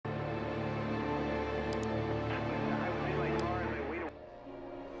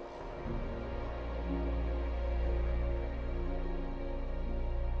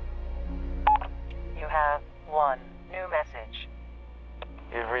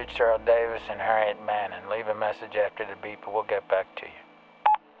reached Earl Davis and Harriet Manning. Leave a message after the beep and we'll get back to you.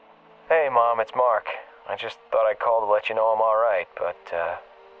 Hey, Mom, it's Mark. I just thought I'd call to let you know I'm alright, but,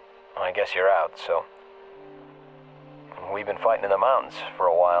 I guess you're out, so... We've been fighting in the mountains for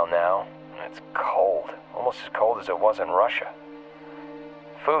a while now. It's cold. Almost as cold as it was in Russia.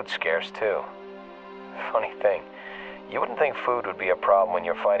 Food's scarce, too. Funny thing, you wouldn't think food would be a problem when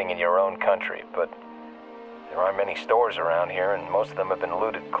you're fighting in your own country, but there aren't many stores around here, and most of them have been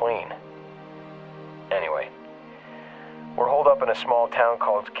looted clean. Anyway, we're holed up in a small town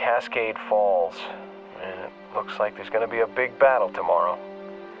called Cascade Falls, and it looks like there's going to be a big battle tomorrow.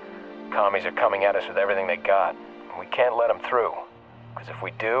 Commies are coming at us with everything they got. We can't let them through, because if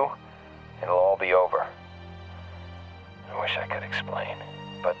we do, it'll all be over. I wish I could explain,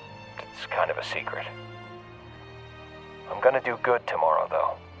 but it's kind of a secret. I'm gonna do good tomorrow,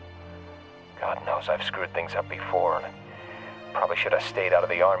 though. God knows I've screwed things up before, and I probably should have stayed out of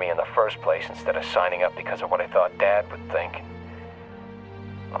the Army in the first place instead of signing up because of what I thought Dad would think.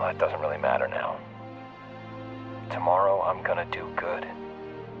 Well, that doesn't really matter now. Tomorrow, I'm gonna do good,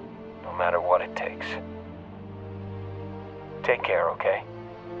 no matter what it takes. Take care, okay?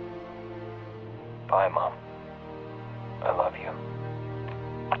 Bye, Mom. I love you.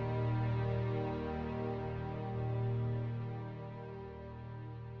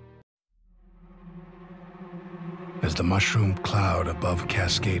 As the mushroom cloud above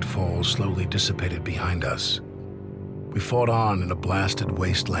Cascade Falls slowly dissipated behind us, we fought on in a blasted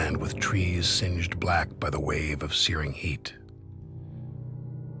wasteland with trees singed black by the wave of searing heat.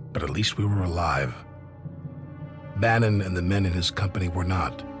 But at least we were alive. Bannon and the men in his company were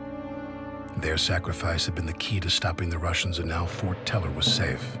not. Their sacrifice had been the key to stopping the Russians, and now Fort Teller was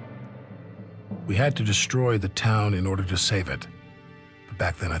safe. We had to destroy the town in order to save it, but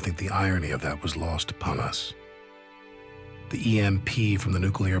back then I think the irony of that was lost upon us. The EMP from the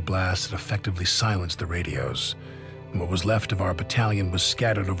nuclear blast had effectively silenced the radios, and what was left of our battalion was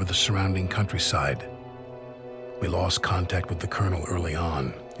scattered over the surrounding countryside. We lost contact with the colonel early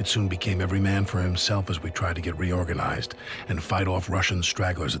on. It soon became every man for himself as we tried to get reorganized and fight off Russian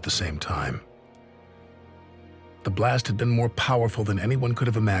stragglers at the same time. The blast had been more powerful than anyone could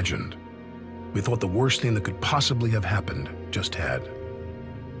have imagined. We thought the worst thing that could possibly have happened just had.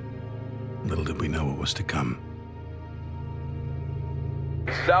 Little did we know what was to come.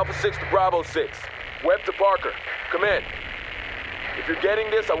 This is Alpha 6 to Bravo 6. Webb to Parker. Come in. If you're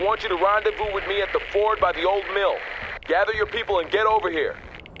getting this, I want you to rendezvous with me at the ford by the old mill. Gather your people and get over here.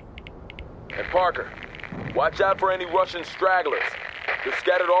 And Parker, watch out for any Russian stragglers. They're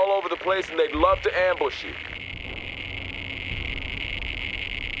scattered all over the place and they'd love to ambush you.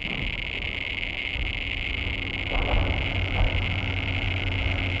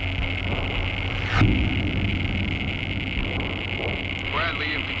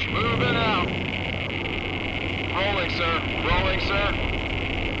 Bradley infantry. Moving out. Rolling, sir. Rolling, sir.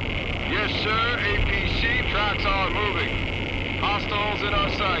 Yes, sir. APC. Tracks are moving. Hostiles in our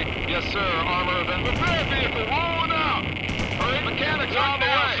sight. Yes, sir. Armor event. Repair vehicle rolling out. Hurry. Mechanics on the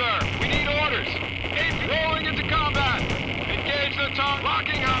way, sir. We need orders. AP rolling into combat. Engage the tongue.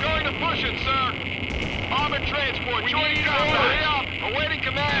 Locking up. Going to push it, sir. Armored transport. Join combat. Hurry up. Awaiting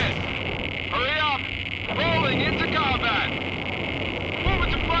command. Hurry up. Rolling into combat. Move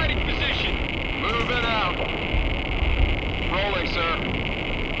into fighting position. Moving out. Rolling, sir.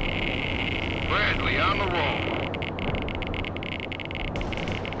 Bradley on the roll.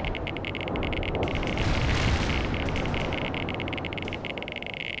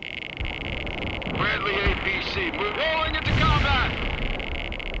 Bradley APC, we're rolling into combat!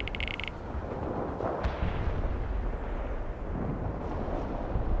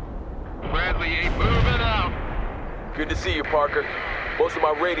 Bradley 8, moving out! Good to see you, Parker. Most of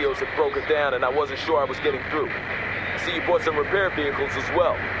my radios had broken down and I wasn't sure I was getting through. I see you bought some repair vehicles as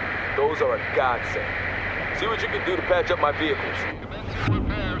well. Those are a godsend. See what you can do to patch up my vehicles. Commencing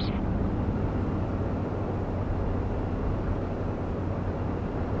repairs.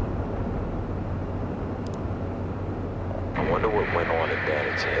 I wonder what went on in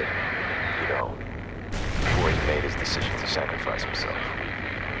Bannon's head, before he made his decision to sacrifice himself.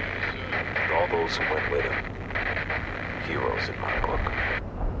 And all those who went with him, heroes in my book.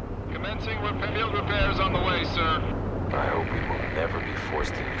 Commencing field repairs on the way, sir. I hope we will never be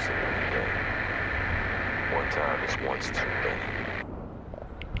forced to use them again. One time is once too many.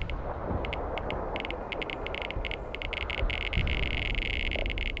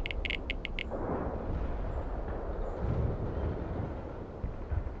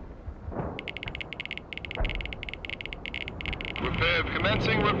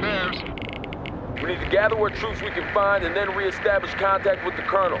 Commencing repairs. We need to gather what troops we can find and then re-establish contact with the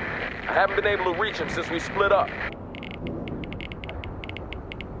colonel. I haven't been able to reach him since we split up.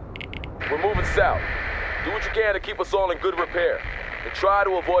 We're moving south. Do what you can to keep us all in good repair, and try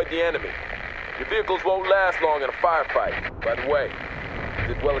to avoid the enemy. Your vehicles won't last long in a firefight. By the way,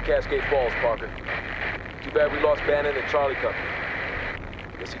 you did well at Cascade Falls, Parker. Too bad we lost Bannon and Charlie Company.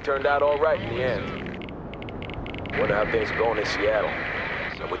 Guess he turned out all right in the end. Wonder how things are going in Seattle.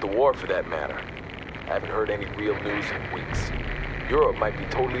 And with the war, for that matter. I haven't heard any real news in weeks. Europe might be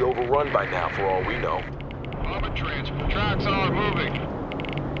totally overrun by now, for all we know. Armored transport. Tracks are moving.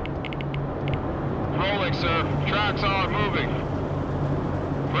 Rolling, sir. Tracks are moving.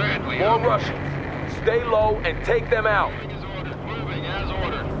 Bradley. More Russians. Stay low and take them out. Moving as ordered. Moving as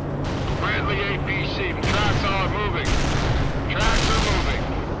ordered. Bradley APC. Tracks are moving. Tracks are moving.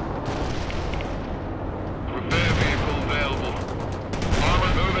 Repair vehicle available.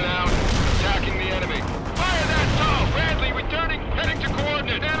 Armor moving out. Attacking the enemy. Fire that TOW! Bradley returning. Heading to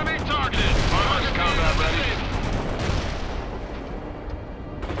coordinate. Enemy targeted. Armor's combat ready.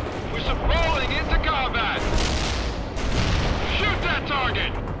 We're rolling into combat. Shoot that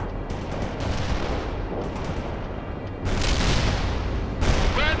target.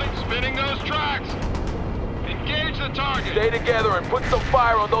 Bradley spinning those tracks. Engage the target. Stay together and put some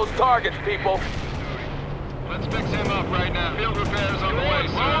fire on those targets, people. Let's fix him up right now. Field repairs on the way,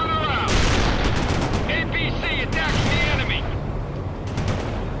 sir. Rolling around. APC attacking the enemy.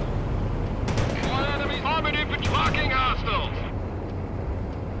 More enemies. Armored infantry blocking hostiles.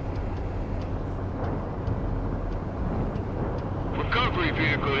 Recovery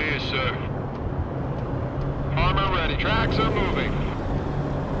vehicle here, sir. Armor ready. Tracks are moving.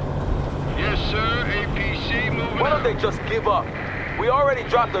 Yes, sir. APC moving. Why don't they just give up? We already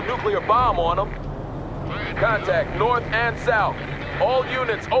dropped a nuclear bomb on them. Contact north and south. All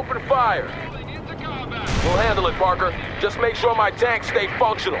units, open fire. We'll handle it, Parker. Just make sure my tanks stay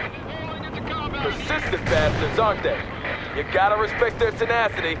functional. Persistent bastards, aren't they? You gotta respect their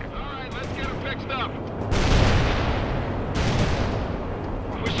tenacity. Alright, let's get them fixed up.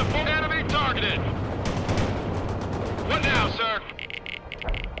 We support enemy targeted. What now, sir?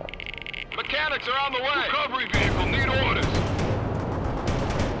 Mechanics are on the way. Recovery vehicle, need orders.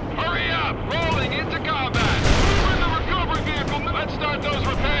 Hurry up! Rolling into combat! Move in the recovery vehicle! Let's start those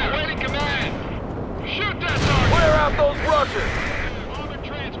repairs! Awaiting command! Shoot that target! Clear out those Russians! Armored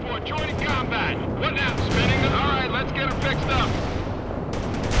transport joining combat! What now? Spinning them? Alright, let's get them fixed up!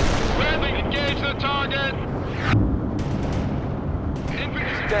 Bradley, engage the target! Infantry...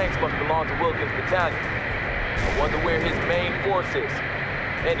 These tanks must belong to Wilkins' battalion. I wonder where his main force is.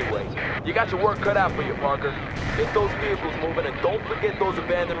 Anyway, you got your work cut out for you, Parker. Get those vehicles moving and don't forget those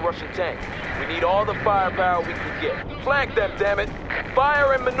abandoned Russian tanks. We need all the firepower we can get. Flank them, damn it!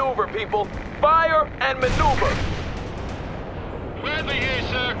 Fire and maneuver, people! Fire and maneuver! Bradley here,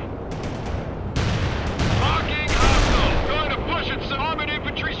 sir. Locking hostile. Going to push it, sir. Armored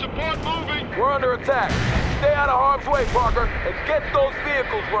infantry support moving. We're under attack. Stay out of harm's way, Parker, and get those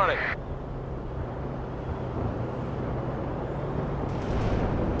vehicles running.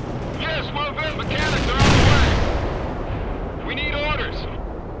 Yes, we're good. Mechanics are on the way. We need orders.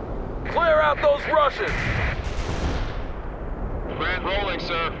 Clear out those Russians! Brand rolling,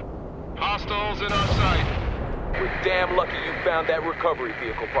 sir. Hostiles in our sight. We're damn lucky you found that recovery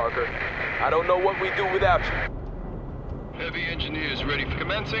vehicle, Parker. I don't know what we'd do without you. Heavy engineers ready for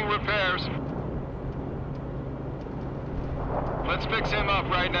commencing repairs. Let's fix him up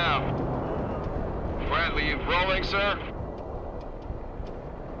right now. Bradley, rolling, sir.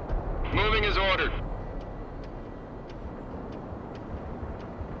 Moving as ordered.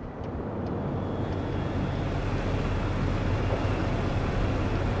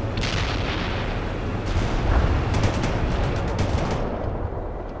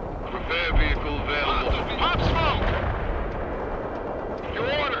 Repair vehicle available. Pop smoke! Your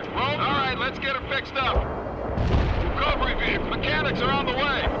order. Roll. All right, let's get it fixed up. Recovery vehicle. Mechanics are on the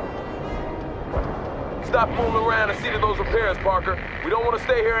way. Stop fooling around and see to those repairs, Parker. We don't want to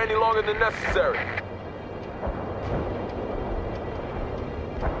stay here any longer than necessary.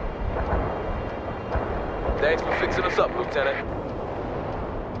 Thanks for fixing us up, Lieutenant.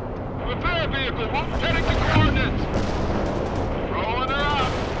 Repair vehicle, heading to coordinates. Rolling her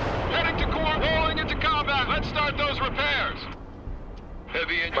up. Heading to rolling into combat. Let's start those repairs.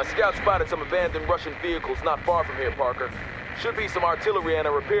 Heavy engine. My scout spotted some abandoned Russian vehicles not far from here, Parker. Should be some artillery and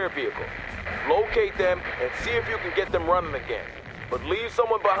a repair vehicle. Locate them and see if you can get them running again. But leave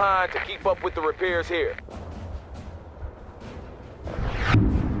someone behind to keep up with the repairs here.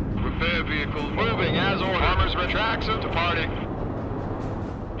 Repair vehicle moving as ordered. Armors tracks are departing.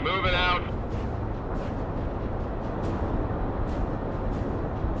 Moving out.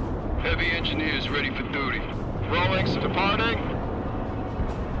 Heavy engineers ready for duty. Rolling, departing.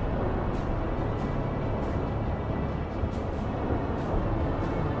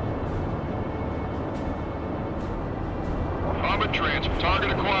 Armored transfer.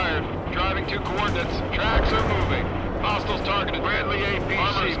 Target acquired. Driving to coordinates. Tracks are moving. Hostiles targeted. Bradley APC.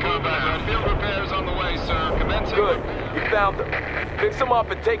 Armor's combat ready. Field repairs on the way, sir. Commencing. Good. You found them. Fix them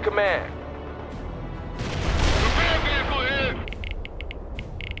up and take command. Repair vehicle here.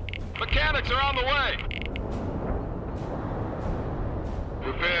 Mechanics are on the way.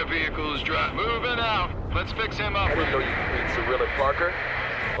 Repair vehicle is driving. Moving out. Let's fix him up. I didn't know you could beat Cyrilla Parker.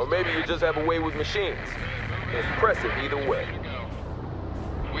 Or maybe you just have a way with machines. Impressive either way.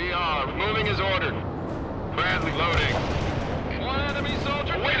 We are. Moving as ordered. Bradley loading. One enemy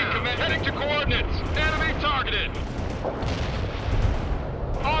soldier waiting command. Heading to coordinates. Enemy targeted.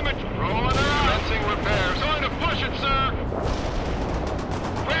 Armored. Rolling around. Commencing repairs. Going to push it, sir.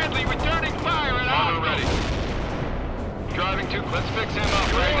 Bradley returning fire at Armor ready. Driving to. Let's fix him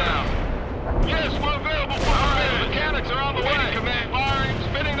up right now. Yes, we're available for the mechanics are on the way. Command. Firing.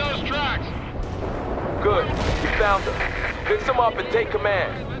 Spinning those tracks. Good. You found them. Fix them up and take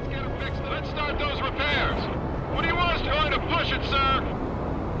command. Let's get them fixed. Let's start those repairs. What do you want us to? Going to push it, sir.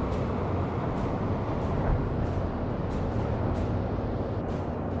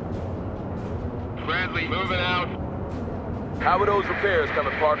 Bradley moving out. How are those repairs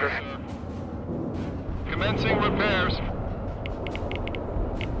coming, Parker? Commencing repairs.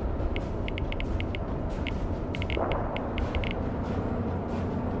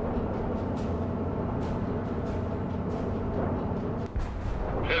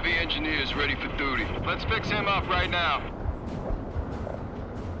 Heavy engineers ready for duty. Let's fix him up right now.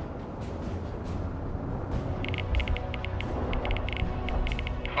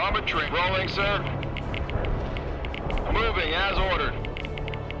 Armored train rolling, sir. Moving as ordered.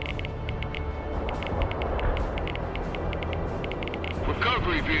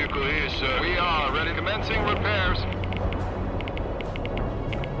 Recovery vehicle here, sir. We are ready. Commencing repairs.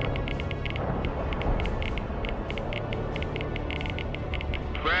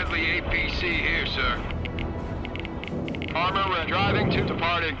 Bradley APC here, sir. Armor ready. Driving to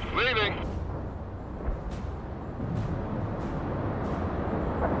departing. Leaving.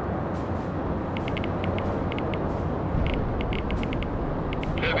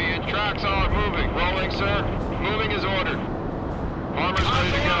 Heavy in tracks are moving. Rolling, sir. Moving as ordered. Armor's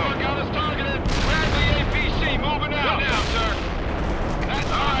ready to go. Got us targeted. Bradley APC moving out. Now, sir.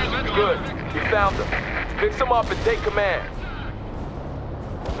 That's all right. Let's Good. You found them. Fix them up and take command.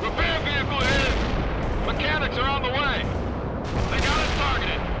 Repair vehicle here. Mechanics are on the way. They got us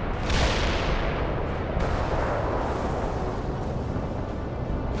targeted.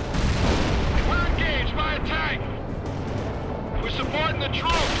 We're engaged by a tank. We're supporting the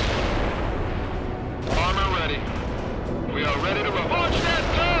troops. Armor ready. We are ready to launch that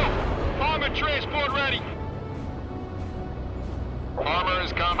too. Armored transport ready. Armor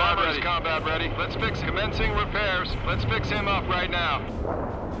is combat ready. Let's fix commencing repairs. Let's fix him up right now.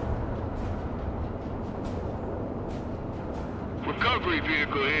 Recovery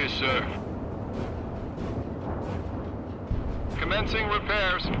vehicle here, sir. Commencing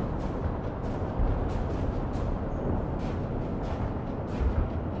repairs.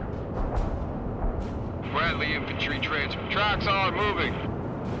 Bradley infantry transfer. Tracks are moving.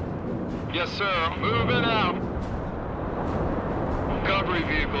 Yes, sir. Moving out. Recovery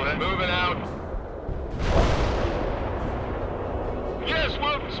vehicle moving out. Yes,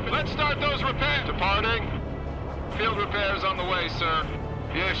 let's start those repairs. Departing. Field repairs on the way, sir.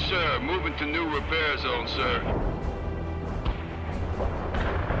 Yes, sir. Moving to new repair zone, sir.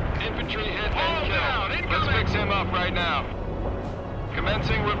 Infantry hit and killed. Let's fix him up right now.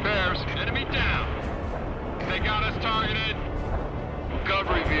 Commencing repairs. Enemy down. They got us targeted.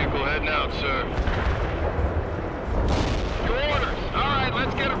 Recovery vehicle heading out, sir. Your orders. All right,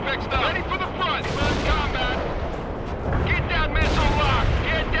 let's get them fixed up. Ready for the front. First combat. Get that missile locked.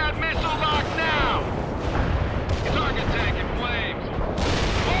 Get that missile locked now. Target tank in flames.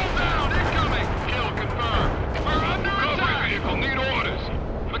 Hold down. Incoming. Kill confirmed. We're under attack. Vehicle need orders.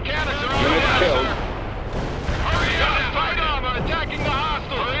 Mechanics are on the way, sir. Hurry up. Tight armor attacking the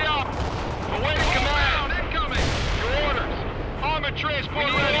hostile. Hurry up. Awaiting command. Incoming. Your orders. Armored transport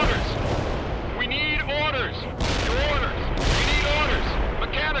orders. We need orders. Your orders. We need orders.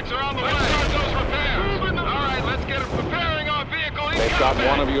 Mechanics are on the way. Let's start those repairs. All right, let's get them preparing our vehicle. They've got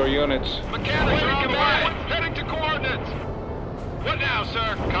one of your units. Mechanics are on the way. Heading to coordinates. What now,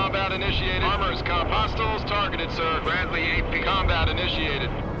 sir? Combat initiated. Armor is hostiles targeted, sir. Bradley AP. Combat initiated.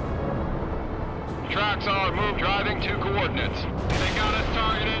 Tracks are moved. Driving to coordinates. They got us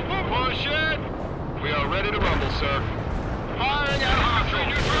targeted. are ready to rumble, sir. Firing at hostile.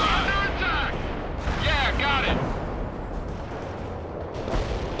 We're under attack. Yeah, got it.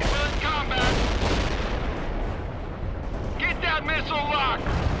 We're in combat. Get that missile locked.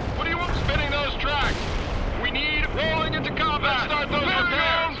 What do you want? Spinning those tracks. We need rolling into combat. Let's start those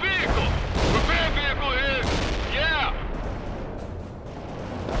repairs. Vehicle. Repair vehicle here. Yeah.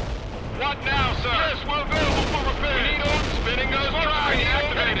 What now, sir? Yes, we're available for repair. We need on spinning those tracks. We need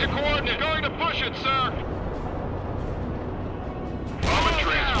activated coordinate. Going to push it, sir. Armor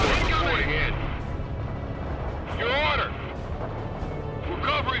transport reporting in. Your order.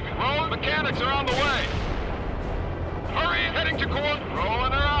 Recovery. Roll. Mechanics are on the way. Hurry, heading to coordinate.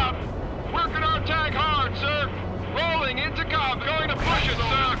 Rolling her out. Working our tag hard, sir. Rolling into combat. Going to push it,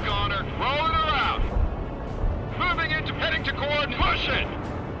 sir. Connor. Rolling her out. Moving into, heading to coordinate. Push it.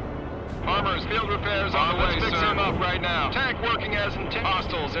 Armor's field repairs on the way, sir. Let's fix him up right now. Tank working as intended.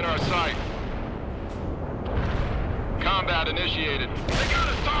 Hostiles in our sight. Combat initiated. They got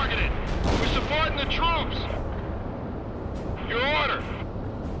us targeted. We're supporting the troops. Your order.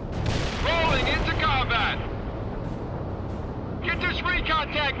 Rolling into combat. Get this recon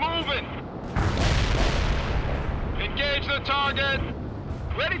tank moving. Engage the target.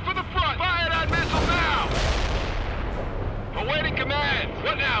 Ready for the front. Fire that missile now. Awaiting command.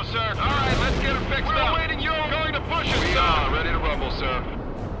 What now, sir? All right, let's get him fixed up. We're awaiting you. Going to push it, sir. We are ready to rumble, sir.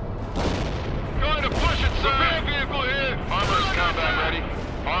 Going to push it, sir. Repair vehicle here. Armor's combat ready.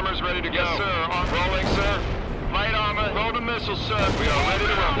 Armor's ready to go. Yes, sir. Rolling, sir. Light armor. Load the missiles, sir. We are ready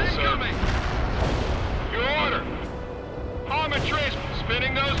to rumble, sir. Your order. Armor trace.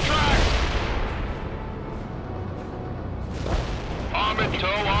 Spinning those tracks. Armored tow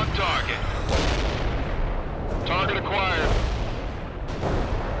on target. Target acquired.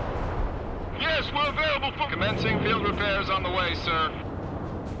 Yes, we're available for... Commencing field repairs on the way, sir.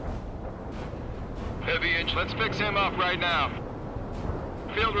 Heavy inch. Let's fix him up right now.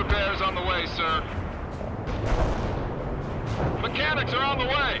 Field repairs on the way, sir. Mechanics are on the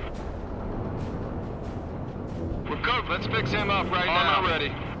way. We're covered. Let's fix him up right now. Armor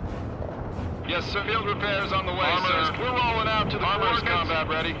ready. Yes, sir. Field repairs on the way, sir. We're rolling out to the Armor's combat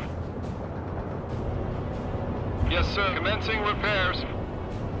ready. Yes, sir. Commencing repairs.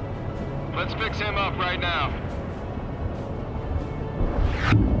 Let's fix him up right now.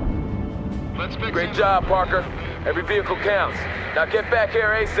 Let's fix him. Great job, Parker. Every vehicle counts. Now get back here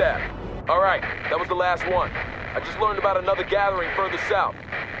ASAP. All right, that was the last one. I just learned about another gathering further south.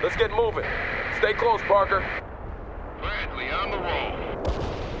 Let's get moving. Stay close, Parker. Bradley on the roll.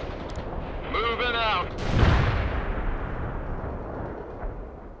 Moving out.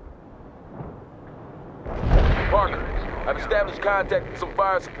 Parker, I've established contact with some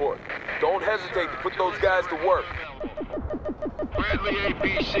fire support. Don't hesitate to put those guys to work. Bradley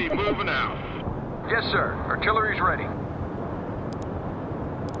APC, moving out. Yes, sir. Artillery's ready.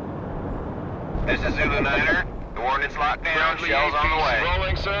 This is Zulu Niner. Coordinates locked down. Bradley Shells APC, on the way.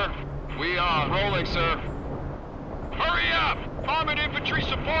 rolling, sir. We are rolling, sir. Hurry up! Armored infantry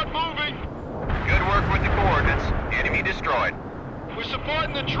support moving. Good work with the coordinates. Enemy destroyed. We're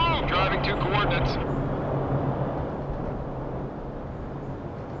supporting the troop. Driving to coordinates.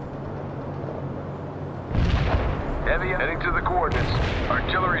 Heavy heading to the coordinates.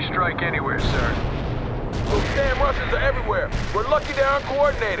 Artillery strike anywhere, sir. Those damn Russians are everywhere. We're lucky they're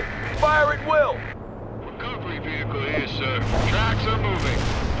uncoordinated. Fire at will. Recovery vehicle here, sir. Tracks are moving.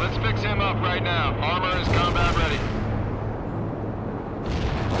 Let's fix him up right now. Armor is combat ready.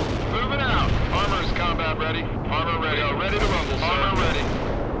 Moving out. Armor is combat ready. Armor ready. We are ready to rumble, sir. Armor ready.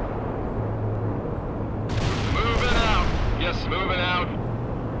 Moving out. Yes, moving out.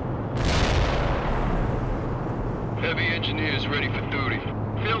 Heavy engineers ready for duty.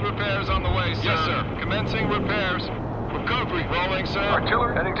 Field repairs on the way, sir. Yes, sir. Commencing repairs. Recovery. Rolling, sir.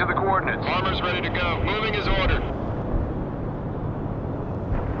 Artillery heading to the coordinates. Armor's ready to go. Moving is ordered.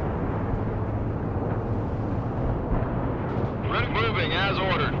 Ready. Moving as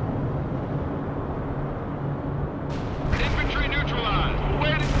ordered. Infantry neutralized.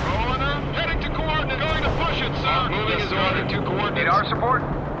 Waiting. Rolling her. Heading to coordinates. Going to push it, sir. Moving is ordered to coordinates. Need our support?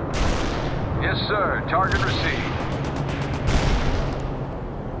 Yes, sir. Target received.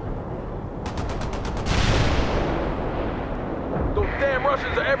 Those damn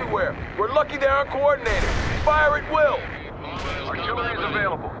Russians are everywhere. We're lucky they're uncoordinated. Fire at will. Artillery is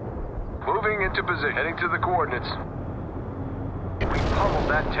available. Moving into position. Heading to the coordinates. We pummeled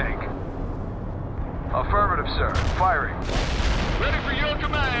that tank. Affirmative, sir. Firing. Ready for your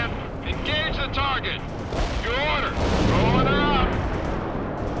command. Engage the target. Your order. Rolling her out.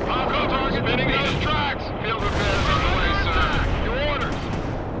 Pongo target spinning those tracks. Field repairs on the way, sir. Your orders.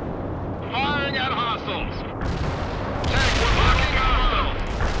 Firing at hostile.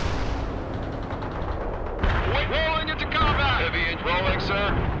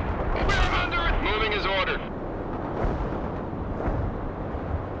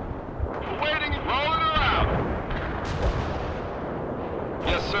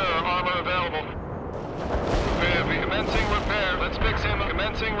 fix him up.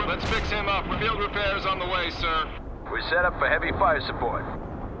 Commencing. Let's fix him up. Field repairs on the way, sir. We're set up for heavy fire support.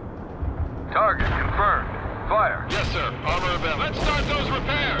 Target confirmed. Fire. Yes, sir. Armor available. Let's start those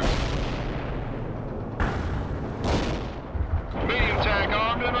repairs. Medium tank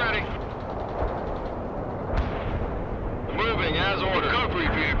armed and ready. Moving as ordered. Recovery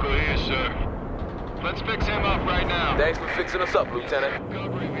vehicle here, sir. Let's fix him up right now. Thanks for fixing us up, Lieutenant.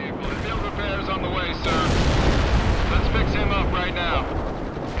 Recovery vehicle. Field repairs on the way, sir. Let's fix him up right now.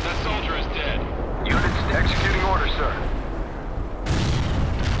 That soldier is dead. Units executing order, sir.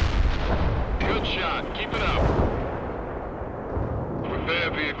 Good shot. Keep it up. Repair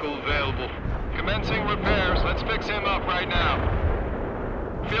vehicle available. Commencing repairs. Let's fix him up right now.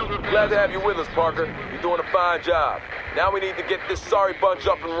 Field repairs. Glad to have you with us, Parker. You're doing a fine job. Now we need to get this sorry bunch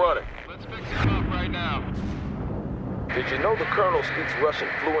up and running. Let's fix him up right now. Did you know the Colonel speaks Russian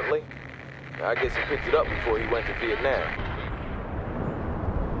fluently? I guess he picked it up before he went to Vietnam.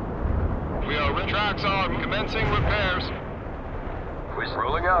 We are tracks on. Commencing repairs. We're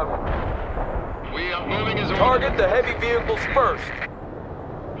rolling out. We are moving as ordered. Target the heavy vehicles first.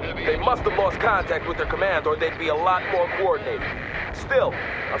 Heavy They must have lost contact with their command or they'd be a lot more coordinated. Still,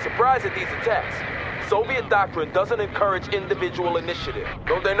 I'm surprised at these attacks. Soviet doctrine doesn't encourage individual initiative.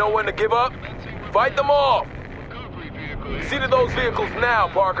 Don't they know when to give up? Fight them off! recovery vehicle. See to those vehicles now,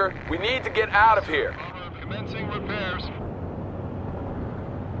 Parker. We need to get out of here. Commencing repairs.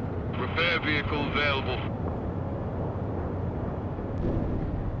 Repair vehicle available.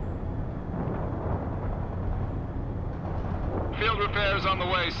 Field repairs on the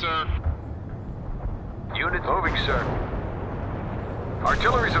way, sir. Unit moving, sir.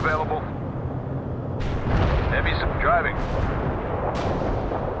 Artillery's available. Heavy's driving.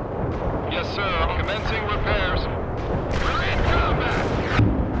 Yes, sir. Commencing repairs. We're in combat.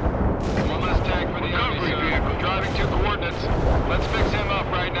 One less tank for the recovery vehicle. Driving to coordinates. Let's fix him up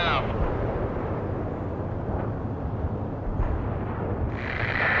right now.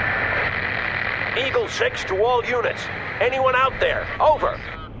 Eagle 6 to all units. Anyone out there? Over.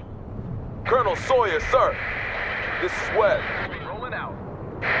 Colonel Sawyer, sir. This is Webb. Rolling out.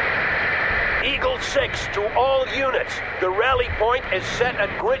 Eagle 6 to all units. The rally point is set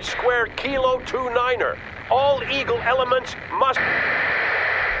at grid square Kilo 29er. All Eagle elements must...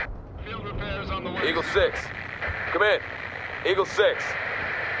 Field repairs on the way. Eagle 6. Come in. Eagle 6.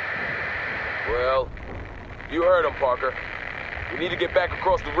 Well, you heard him, Parker. We need to get back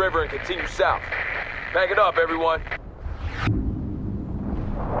across the river and continue south. Pack it up, everyone.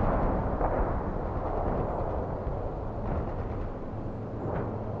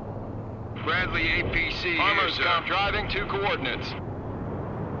 Bradley APC. Armor's down. Driving to coordinates.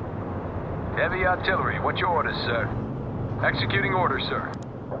 Heavy artillery. What's your orders, sir? Executing orders, sir.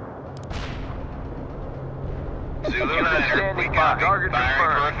 Zulu Unit 9, standing we by. copy. Target Firing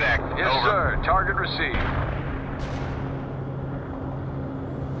confirmed. for effect. Yes, Over. sir. Target received.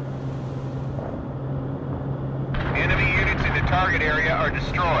 Enemy units in the target area are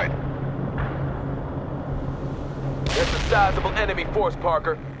destroyed. That's a sizable enemy force,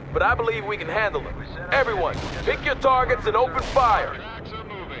 Parker, but I believe we can handle them. Everyone, pick your targets and open fire. Tracks are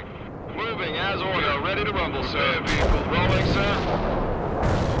moving. Moving as ordered. We are ready to rumble, sir. Vehicle rolling, sir.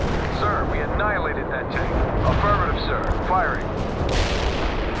 Sir, we annihilated that tank. Affirmative, sir. Firing.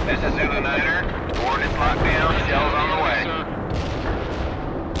 This is Zulu 9er. Coordinates locked down. Shells on the way. Sir.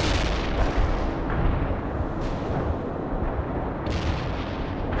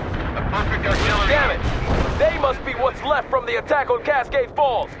 A perfect artillery. Damn it! They must be what's left from the attack on Cascade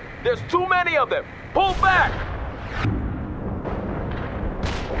Falls. There's too many of them. Pull back!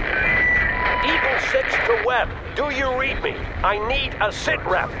 Eagle 6 to Webb. Do you read me? I need a sit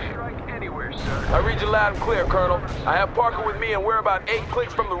rep. Strike anywhere, sir. I read you loud and clear, Colonel. I have Parker with me and we're about 8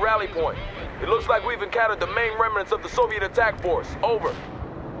 clicks from the rally point. It looks like we've encountered the main remnants of the Soviet attack force. Over.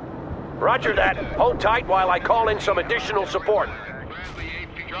 Roger that. Hold tight while I call in some additional support.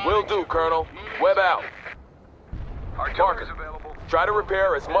 Will do, Colonel. Webb out. Artillery's available. Try to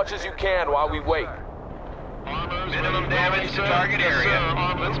repair as much as you can while we wait. Armor's Minimum ready. damage Rolling, to sir. target Yes, area.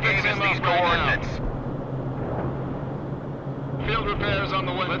 sir. Let's Who fix gave us him these up right now. coordinates? Field repairs on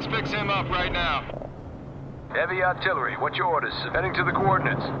the way. Let's fix him up right now. Heavy artillery. What's your orders? Heading to the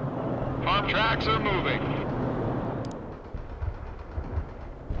coordinates. Arm tracks are moving.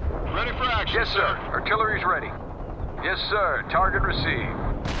 Ready for action, Yes, sir. Artillery's ready. Yes, sir. Target received.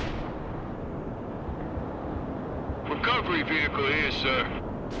 Recovery vehicle here, sir.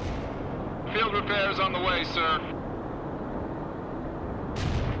 Field repairs on the way, sir.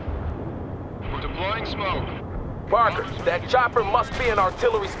 We're deploying smoke. Parker, that chopper must be an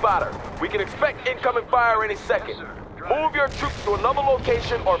artillery spotter. We can expect incoming fire any second. Move your troops to another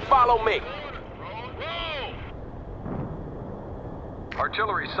location or follow me.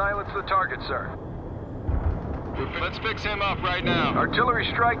 Artillery, silence the target, sir. Let's fix him up right now. Artillery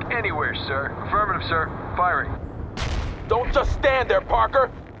strike anywhere, sir. Affirmative, sir. Firing. Don't just stand there,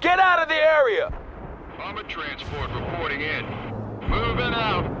 Parker. Get out of the area. Armored transport reporting in. Moving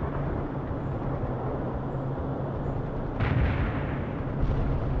out.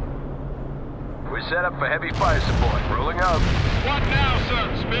 We're set up for heavy fire support. Rolling out. What now,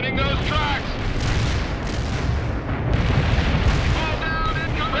 sir? Spinning those tracks. All down,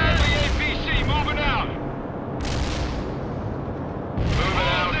 incoming. Bradley APC, moving out. Moving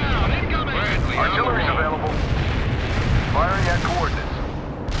out. Down, incoming. Bradley, Artillery's available. Firing at coordinates.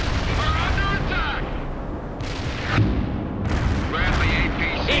 We're under attack. Bradley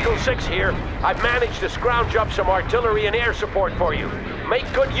APC. Eagle 6 here. I've managed to scrounge up some artillery and air support for you.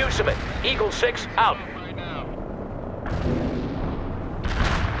 Make good use of it. Eagle 6 out. Right now.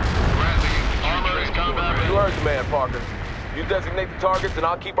 Bradley, armor is combat ready. You heard the man, Parker. You designate the targets and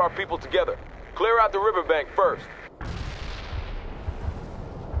I'll keep our people together. Clear out the riverbank first.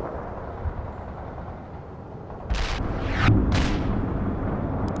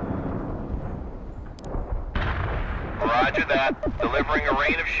 Roger that. Delivering a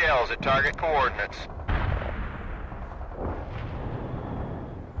rain of shells at target coordinates.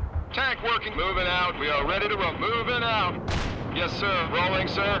 Tank working. Moving out. We are ready to roll. Moving out. Yes, sir. Rolling,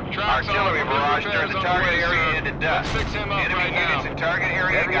 sir. Tracks Artillery on. barrage Repairs turned the on target way, area sir. into dust. Let's fix him up Enemy right units now. in target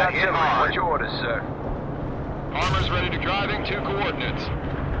area Heavy got hit artillery. hard. What's your orders, sir? Armor's ready to driving to coordinates.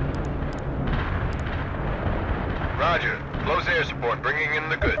 Roger. Close air support, bringing in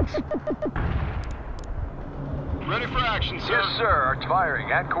the goods. Ready for action, sir. Yes, sir.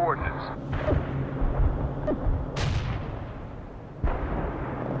 Firing at coordinates.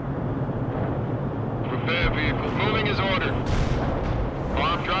 Repair vehicle. Moving as ordered.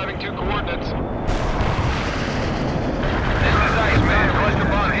 Arm driving to coordinates. This is Iceman. Cluster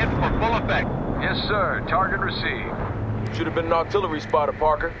bomb hit for full effect. Yes, sir. Target received. Should have been an artillery spotter,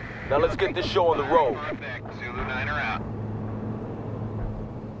 Parker. Now let's get this show on the road. Perfect. Zulu 9er out.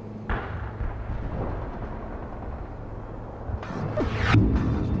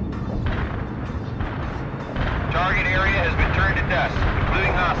 Target area has been turned to dust,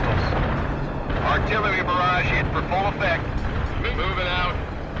 including hostiles. Artillery barrage hit for full effect. Moving out.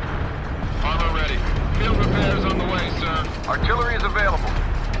 Armor ready. Field repairs on the way, sir. Artillery is available.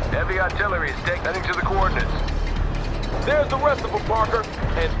 Heavy artillery is heading to the coordinates. There's the rest of them, Parker.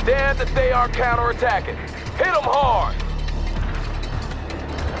 And damn that they are counterattacking. Hit them hard.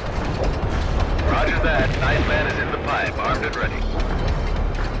 Roger that. Iceman is in the pipe, armed and ready.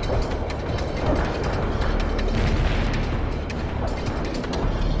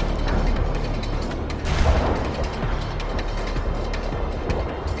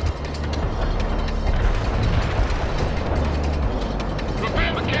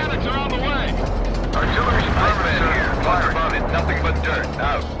 Repair mechanics are on the way. Artillery's Iceman here. Cluster firing. bomb hit. Nothing but dirt.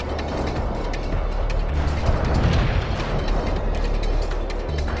 Out.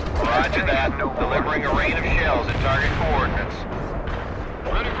 Roger that. Delivering a rain of shells at target coordinates.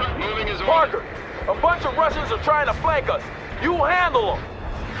 Ready for moving as ordered. Parker, a bunch of Russians are trying to flank us. You handle them.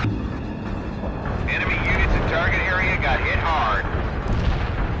 Enemy units in target area got hit hard.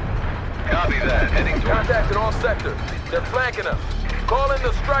 Copy that. Heading towards... Contact in all sectors. They're flanking us. Call in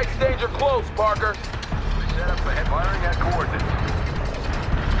the strikes danger close, Parker. We set up for firing at coordinates.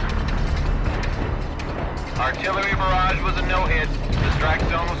 Artillery barrage was a no-hit. The strike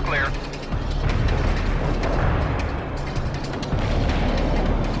zone was clear.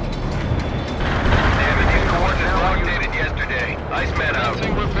 Damage coordinates updated yesterday. Iceman out.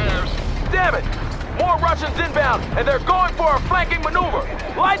 Commencing repairs. Damn it! More Russians inbound, and they're going for a flanking maneuver.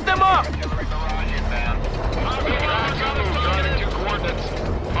 Light them up! Artillery barrage inbound. Armor driving to coordinates.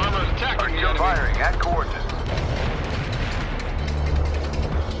 Armor attacking the enemy. Firing at coordinates.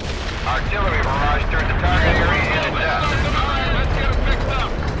 Artillery barrage turned the target area into dust. Let's get them fixed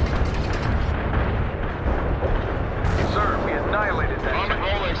up. Sir, we annihilated that. Armor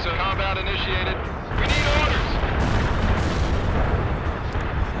rolling, sir. Combat initiated. We need orders.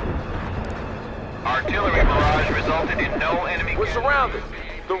 Artillery barrage resulted in no enemy... We're surrounded.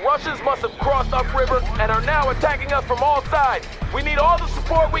 The Russians must have crossed upriver and are now attacking us from all sides. We need all the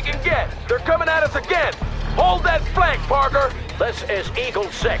support we can get. They're coming at us again. Hold that flank, Parker. This is Eagle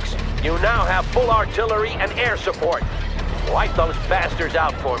 6. You now have full artillery and air support. Wipe those bastards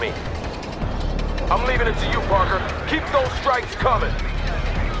out for me. I'm leaving it to you, Parker. Keep those strikes coming.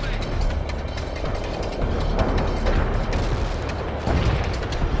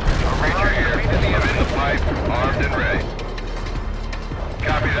 Ranger here. pipe, armed and ready.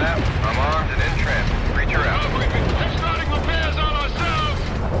 Copy that. I'm armed and in transit. Reacher out. Starting repairs on ourselves!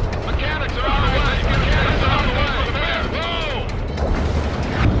 Mechanics are on the way! Mechanics are on the way! Repair! Whoa!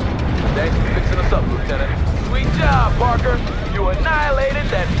 Thanks for fixing us up, Lieutenant. Sweet job, Parker. You annihilated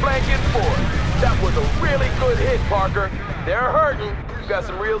that flanking force. That was a really good hit, Parker. They're hurting. You got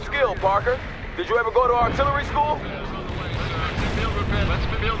some real skill, Parker. Did you ever go to artillery school? Let's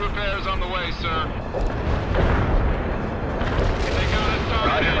field repairs on the way, sir.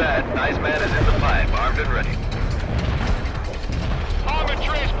 Roger that. Nice man is in the pipe, armed and ready. Armored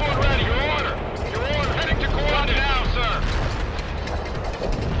transport ready. Your order. Your order. Heading to coordinates. Now, sir.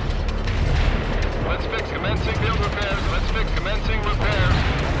 Let's fix commencing field repairs. Let's fix commencing repairs.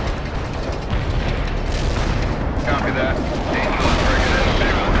 Copy that. Angel is bringing in a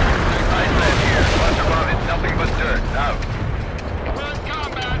vehicle. Nice man here. Watch above it. Nothing but dirt. Out. We're in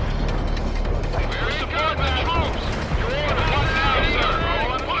combat. We're support the troops. Your order. What now, sir?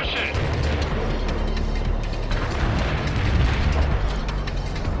 Roll and push it.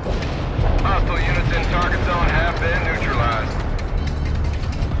 Hostile units in target zone have been neutralized.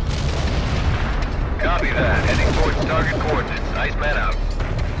 Copy that. Heading towards target coordinates. Nice man out.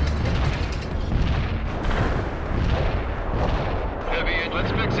 Heavy,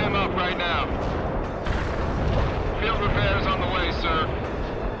 let's fix him up right now. Field repairs on the way, sir.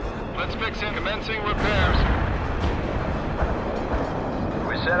 Let's fix him. Commencing repairs.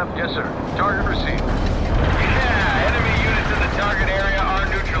 We set up. Yes, sir. Target received. Yeah, enemy units in the target area are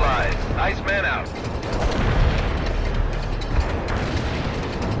neutralized. Nice man out.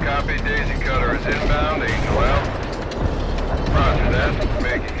 Copy. Daisy Cutter is inbound. Angel out. Roger that.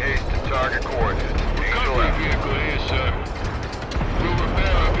 Making haste to target coordinates. Angel out. Vehicle here, sir. We'll repair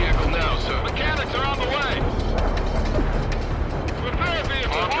our vehicle now, sir. Mechanics are on the way. Repair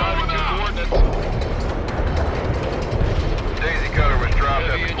vehicle. I'm driving to coordinates. Daisy Cutter was dropped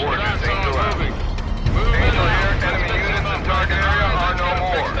at the coordinates. Angel out. Angel here. Enemy units in target area are no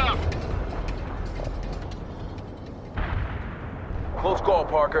more. Close call,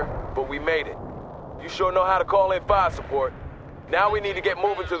 Parker, but we made it. You sure know how to call in fire support. Now we need to get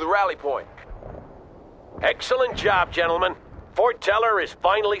moving to the rally point. Excellent job, gentlemen. Fort Teller is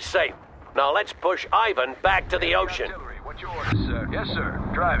finally safe. Now let's push Ivan back to the ocean. Artillery, what's your orders, sir? Yes, sir.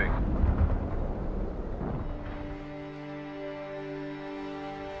 Driving.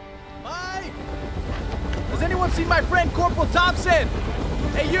 Mike! Has anyone seen my friend Corporal Thompson?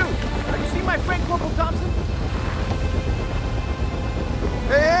 Hey, you! Have you seen my friend Corporal Thompson?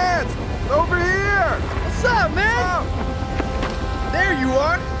 Hey, Ants! Over here! What's up, man? There you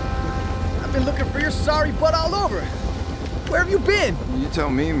are! I've been looking for your sorry butt all over. Where have you been? You tell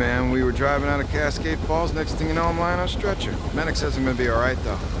me, man. We were driving out of Cascade Falls. Next thing you know, I'm lying on a stretcher. Medic says I'm gonna be all right,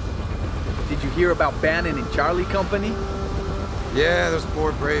 though. Did you hear about Bannon and Charlie Company? Yeah, those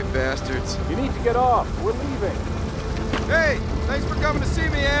poor brave bastards. You need to get off. We're leaving. Hey, thanks for coming to see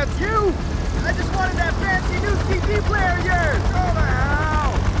me, Ants. You! I just wanted that fancy new CD player of yours! Go the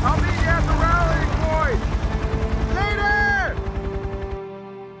hell! I'll meet you at the